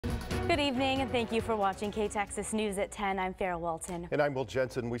Good evening, and thank you for watching KTXS News at 10. I'm Farrah Walton. And I'm Will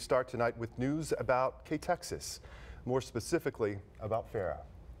Jensen. We start tonight with news about KTXS, more specifically about Farrah.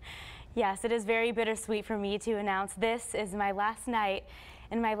 Yes, it is very bittersweet for me to announce this is my last night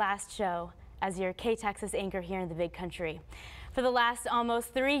and my last show as your KTXS anchor here in the Big Country. For the last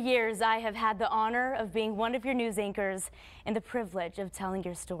almost 3 years, I have had the honor of being one of your news anchors and the privilege of telling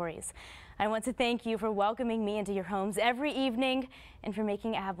your stories. I want to thank you for welcoming me into your homes every evening and for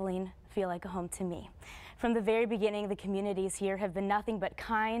making Abilene feel like a home to me. From the very beginning, the communities here have been nothing but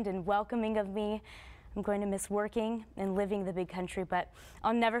kind and welcoming of me. I'm going to miss working and living the Big Country, but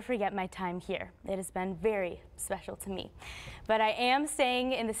I'll never forget my time here. It has been very special to me. But I am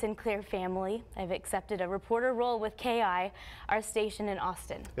staying in the Sinclair family. I've accepted a reporter role with KEYE, our station in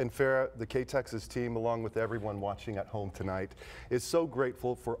Austin. And Farrah, the KTXS team, along with everyone watching at home tonight, is so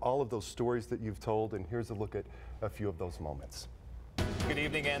grateful for all of those stories that you've told. And here's a look at a few of those moments. Good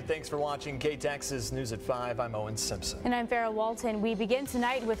evening and thanks for watching KTXS News at 5. I'm Owen Simpson. And I'm Farrah Walton. We begin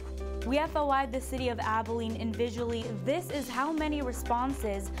tonight with we FOI'd the city of Abilene, and visually this is how many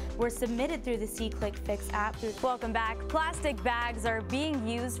responses were submitted through the SeeClickFix app. Welcome back. Plastic bags are being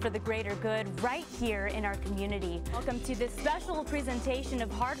used for the greater good right here in our community. Welcome to this special presentation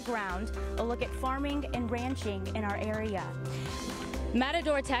of Hard Ground, a look at farming and ranching in our area.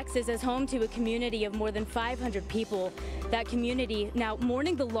 Matador, Texas is home to a community of more than 500 people. That community now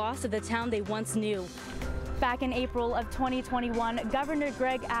mourning the loss of the town they once knew. Back in April of 2021, Governor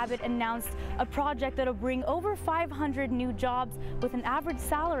Greg Abbott announced a project that will bring over 500 new jobs with an average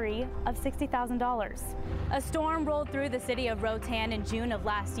salary of $60,000. A storm rolled through the city of Rotan in June of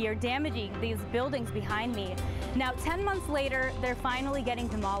last year, damaging these buildings behind me. Now, 10 months later, they're finally getting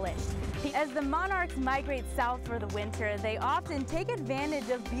demolished. As the monarchs migrate south for the winter, they often take advantage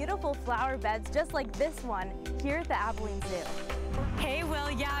of beautiful flower beds just like this one here at the Abilene Zoo. Hey,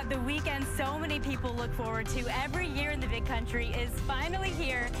 Will, yeah, the weekend so many people look forward to every year in the Big Country is finally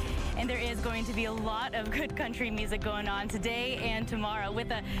here, and there is going to be a lot of good country music going on today and tomorrow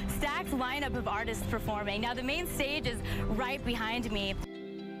with a stacked lineup of artists performing. Now, the main stage is right behind me.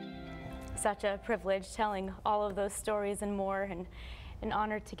 Such a privilege telling all of those stories and more, and an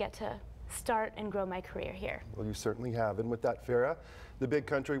honor to get to start and grow my career here. Well, you certainly have. And with that, Farrah, the Big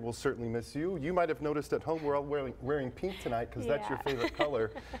Country will certainly miss you. You might have noticed at home we're all wearing pink tonight because that's your favorite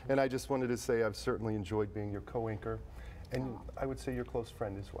color. And I just wanted to say I've certainly enjoyed being your co-anchor, and I would say your close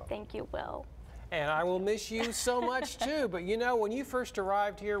friend as well. Thank you, Will. And I will miss you so much too. But you know, when you first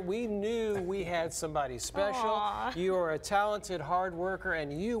arrived here, we knew we had somebody special. Aww. You are a talented, hard worker,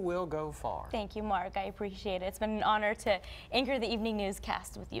 and you will go far. Thank you, Mark. I appreciate it. It's been an honor to anchor the evening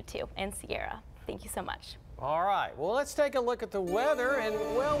newscast with you too, and Sierra. Thank you so much. All right, well, let's take a look at the weather, and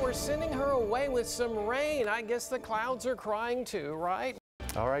well, we're sending her away with some rain. I guess the clouds are crying too, right?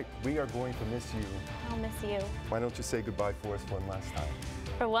 All right, we are going to miss you. I'll miss you. Why don't you say goodbye for us one last time?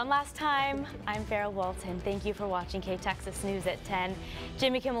 For one last time, I'm Farrah Walton. Thank you for watching KTXS News at 10.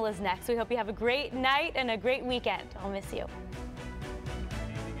 Jimmy Kimmel is next. We hope you have a great night and a great weekend. I'll miss you.